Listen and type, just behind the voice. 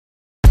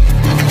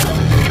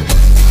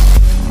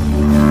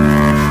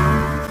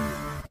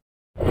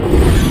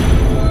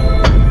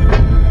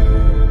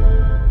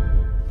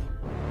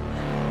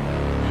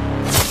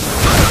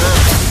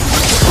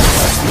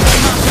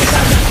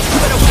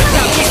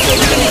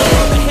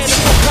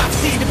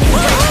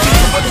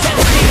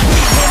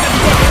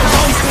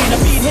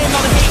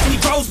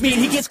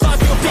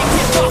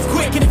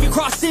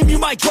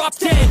I drop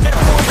dead.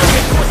 Metaphor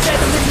said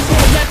I'm living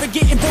for never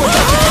getting bored. Let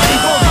the body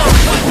go up.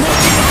 What more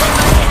demons on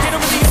my head? They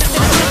don't really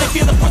understand. They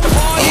feel the force of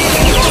hard.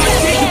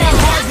 You got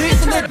hard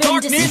lives in the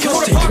darkness. You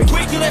wanna part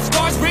quick, you let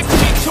scars rip. You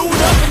get chewed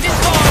up and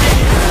discarded.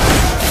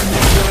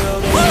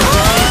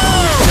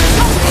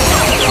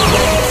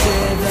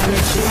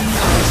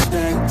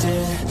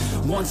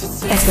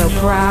 Echo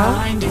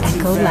proud,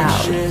 echo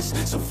loud.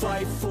 So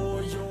fight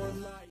for your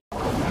life.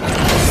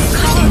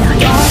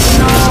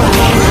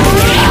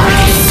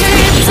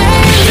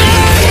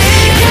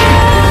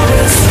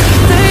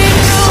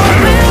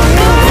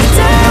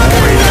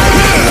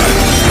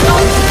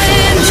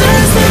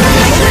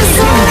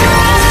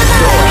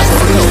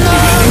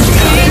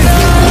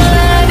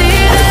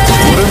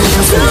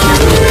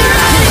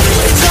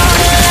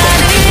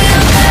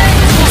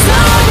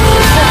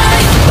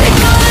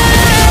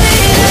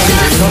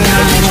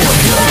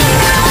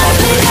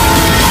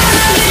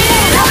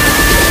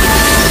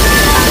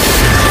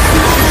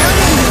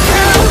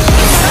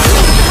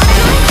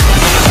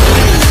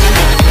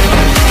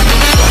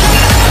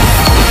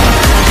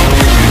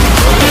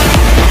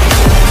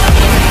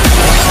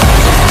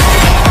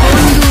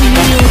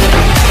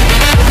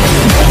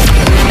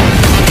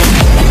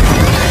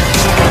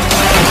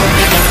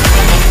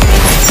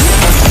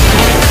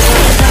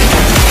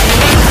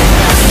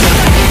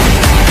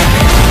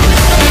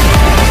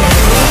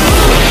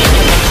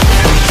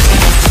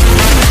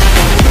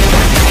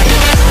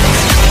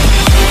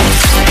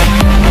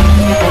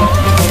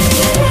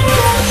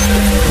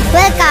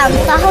 Welcome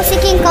to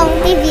AkoSiKingKong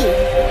TV.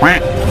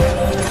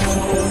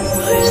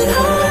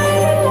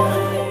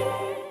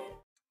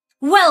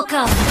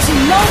 Welcome to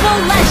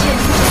Mobile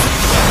Legends!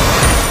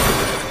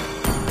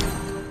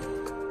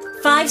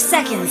 5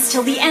 seconds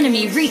till the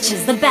enemy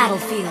reaches the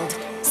battlefield.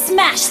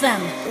 Smash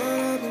them!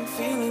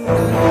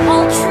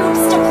 All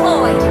troops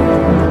deployed!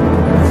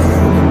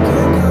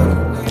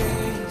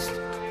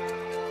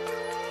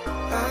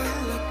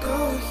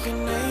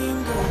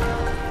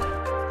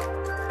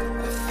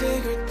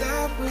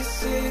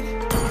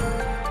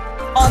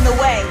 On the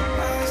way.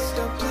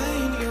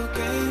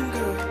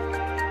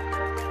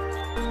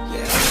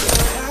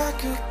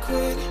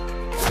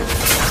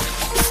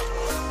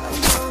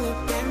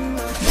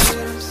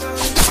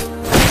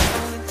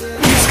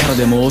 I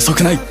でも遅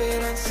くない。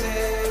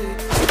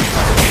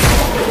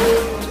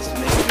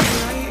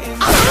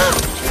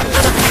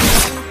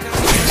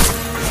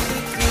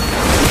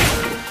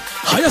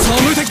速さ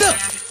は無敵だ。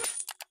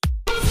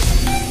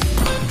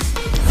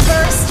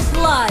First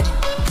blood.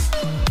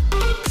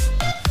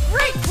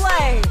 Great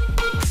play.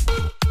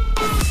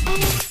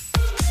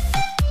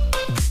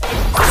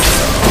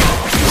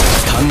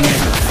 考え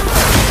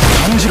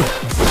感じろ。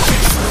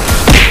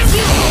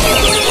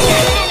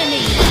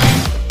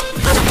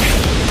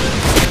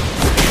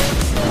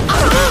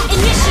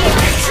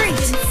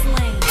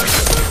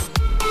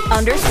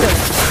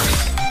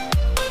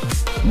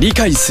理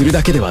解する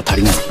だけでは足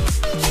りない。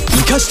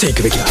生かしてい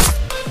くべきだ。武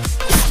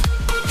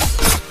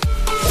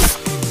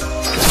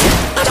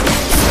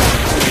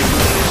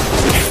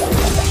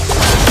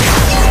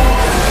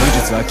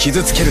術は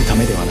傷つけるた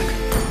めではなく、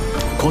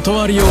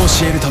断りを教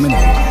えるための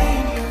ものだ。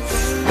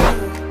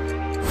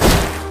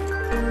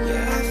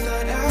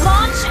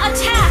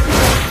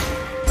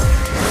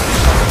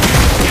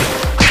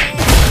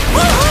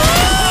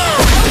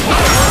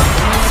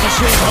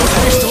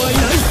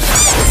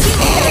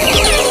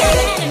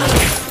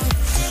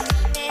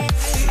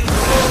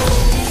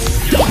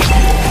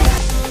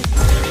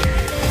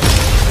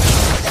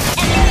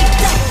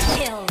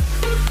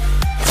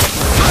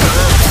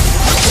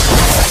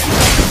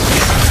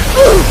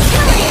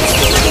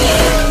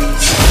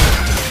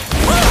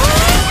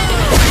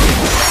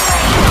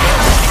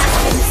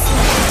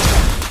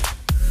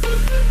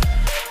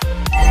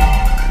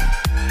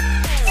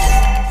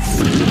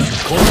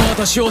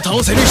私を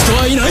倒せる人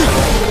はいない。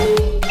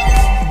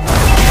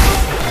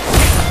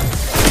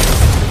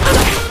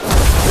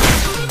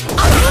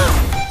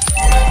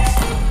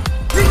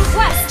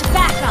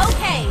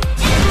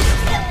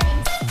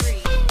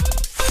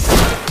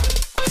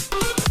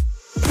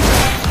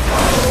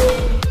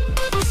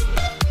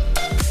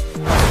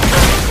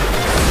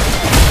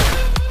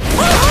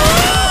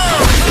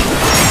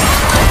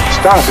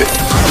Stop it.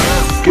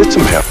 Get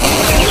some help.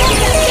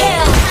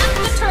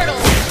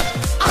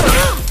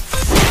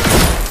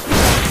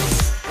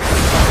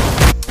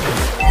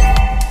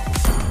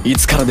 い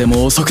つからで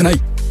も遅くない。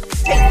Take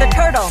the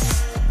turtle.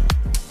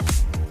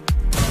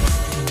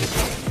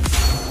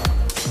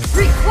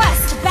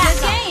 Request back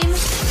game.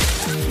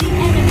 The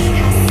enemy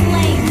has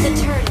slain the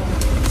turtle.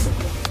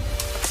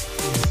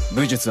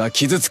 武術は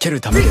傷つける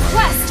ためではない。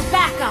 Request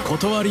back up.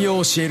 断り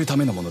を教えるた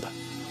めのものだ。考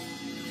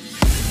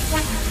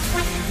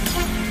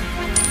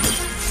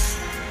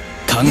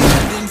える。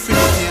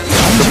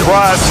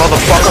Surprise,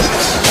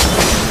 motherfucker.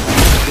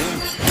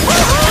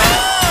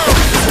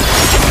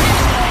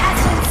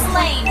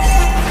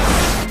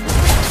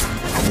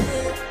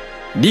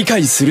 理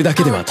解するだ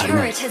けでは足り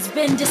ない。生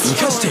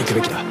かしていく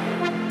べきだ。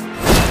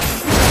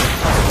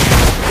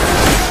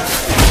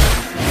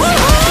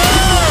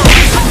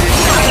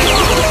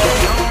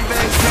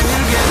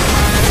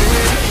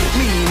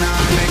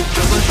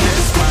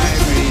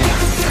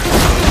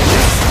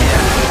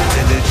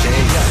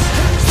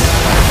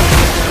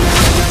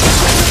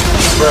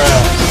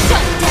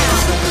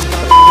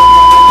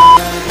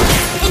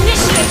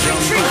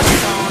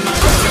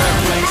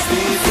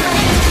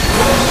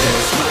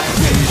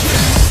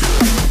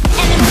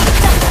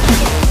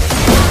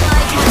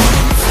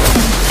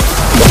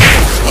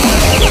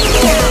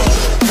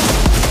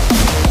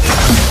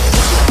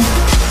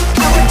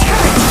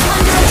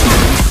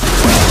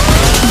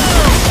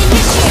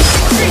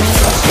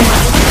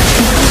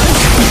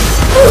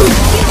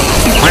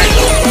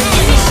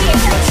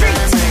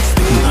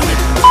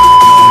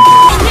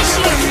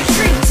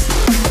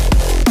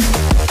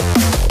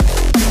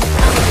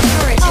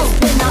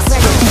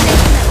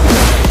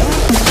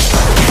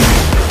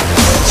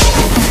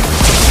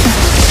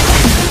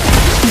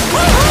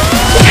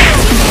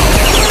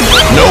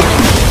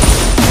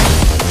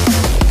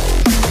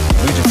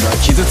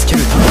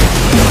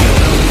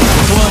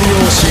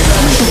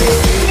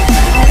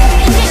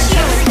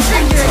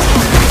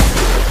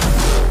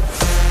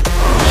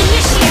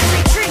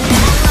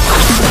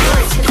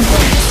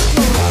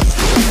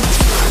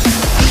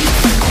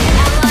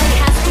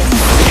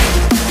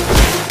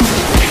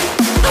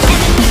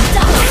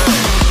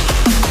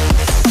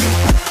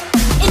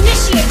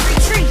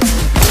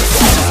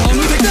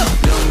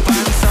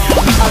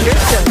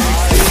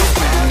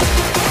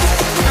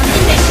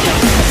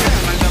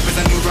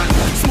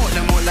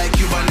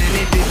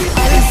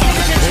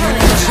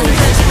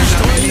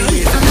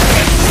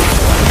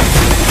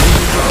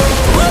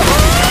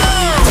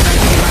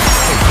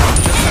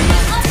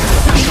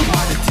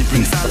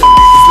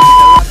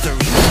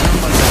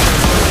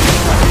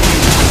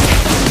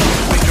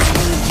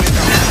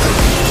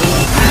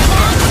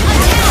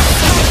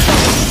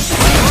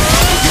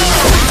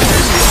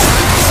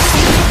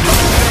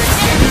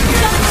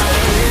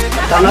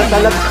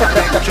Anak-anak.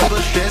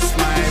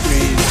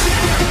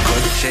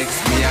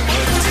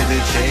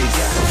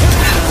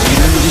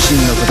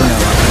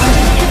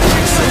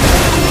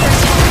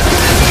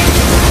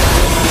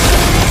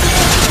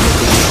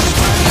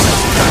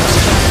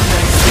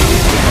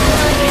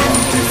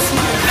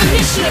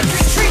 Initiate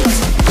retreat.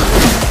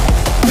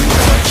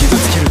 傷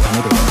つけるため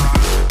では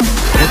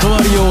断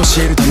りを教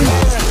えるために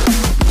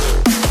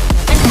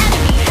An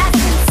enemy has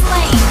been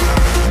slain.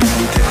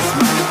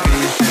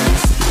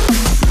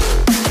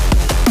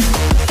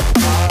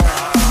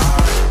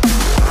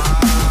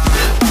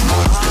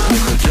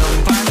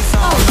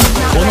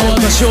 この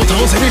私を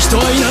倒せる人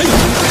はいない。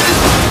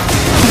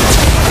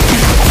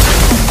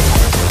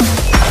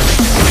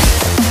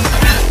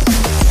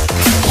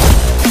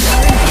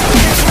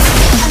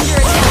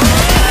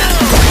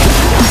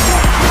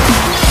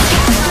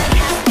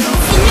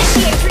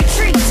Initiate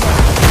retreat.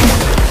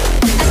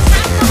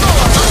 Attack the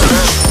Lord.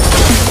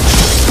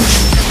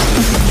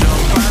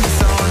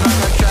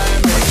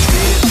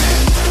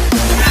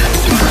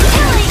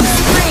 Killing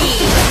spree.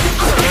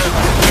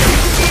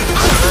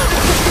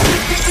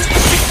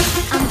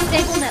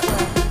 Unstable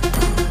network.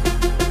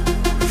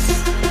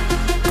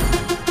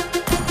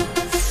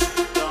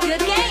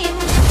 Good game.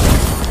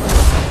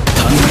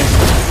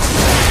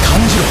 感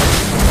じろ。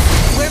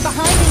 We're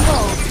behind in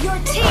goal. Your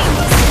team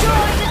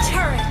destroyed the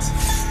turret.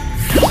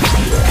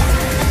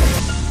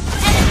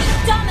 Enemy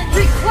dominant.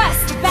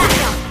 Request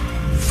backup.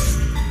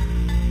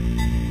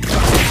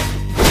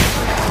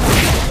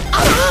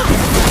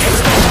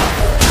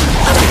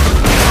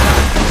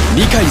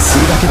 理解す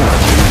るだけでは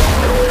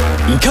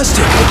生かし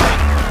ていくべきだ。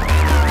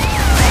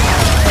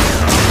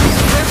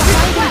 We're behind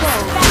in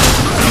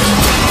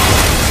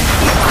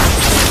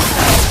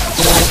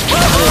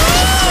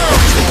goal.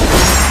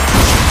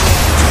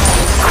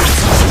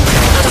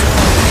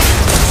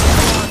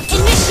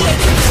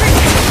 Initiate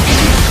retreat.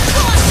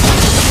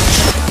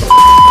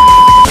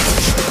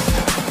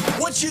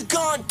 What you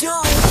gonna do?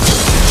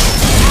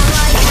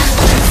 Ally has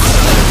been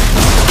slain.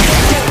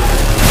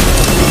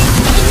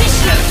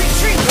 Initiate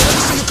retreat.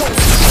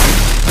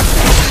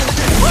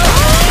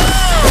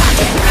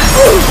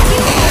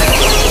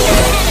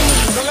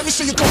 Let me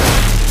see you go.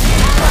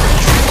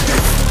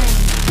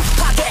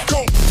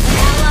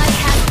 Ally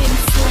has been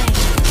slain.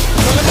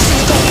 Let me see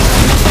you go.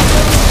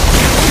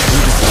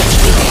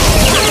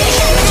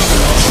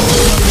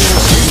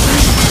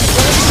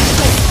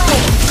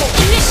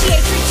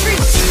 Initiate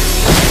retreat.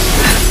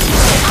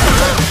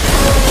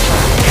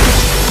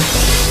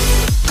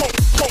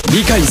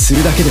 理解す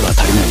るだけでは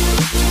足りない。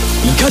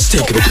生かして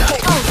いくべきだ。 Ult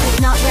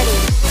is not ready.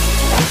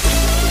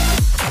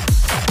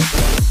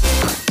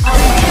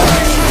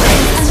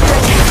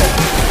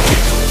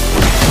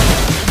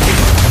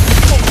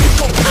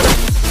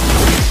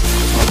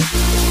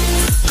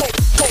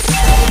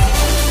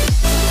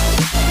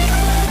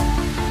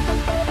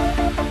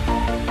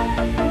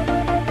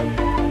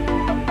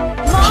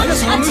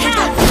 Launch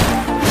attack.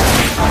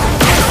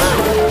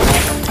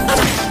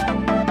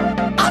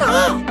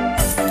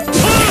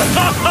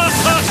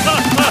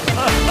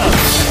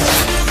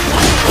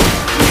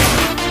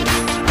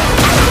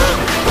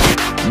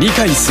 理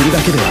解するだ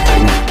けでは足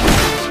りない。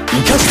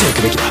生かしてい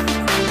くべきだ。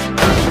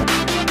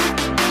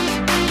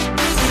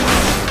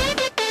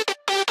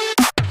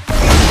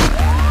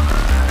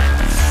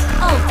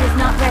 Ult is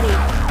not ready.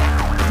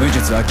 武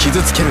術は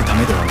傷つけるた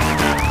めではない。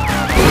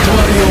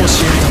断りを教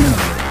えるためなの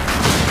だ。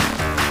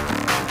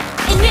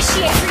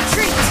 Initiate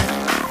retreat.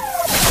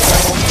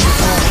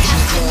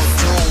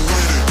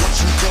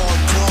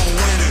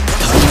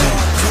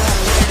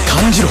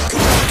 感じろ。 Ally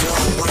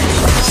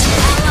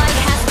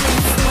has been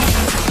slain.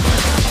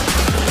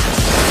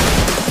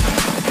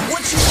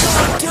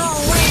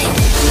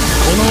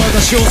 この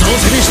私を倒せ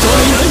る人はい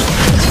ない。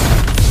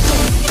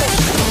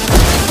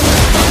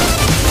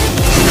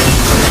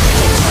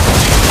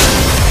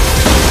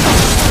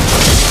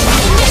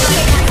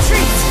 Initiate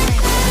retreat.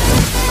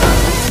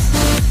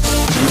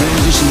 自分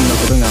自身のこ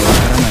とがわか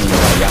らないのは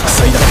厄災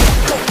だ。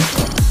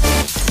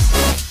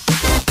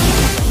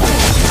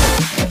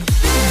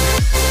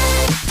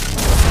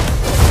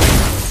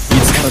い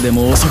つからで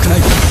も遅くない。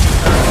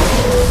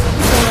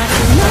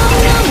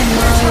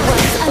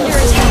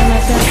 Under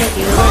attack.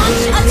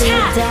 Launch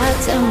attack.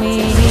 Wait a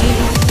minute.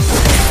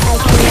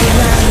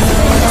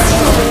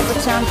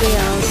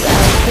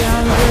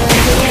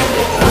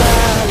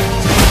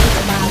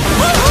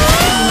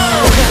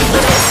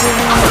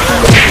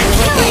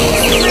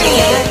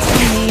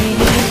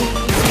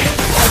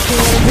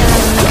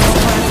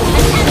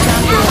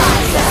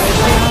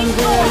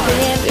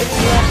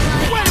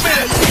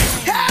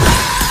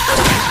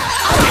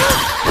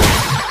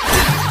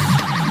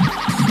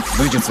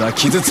 武術は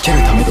傷つける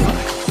ためではな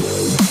い。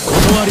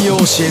断りを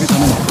教えるため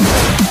の。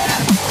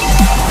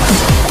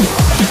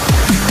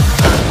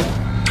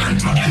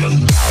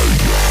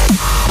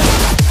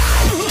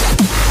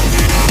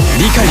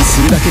 理解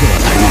するだけでは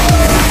足りな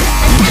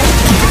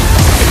い。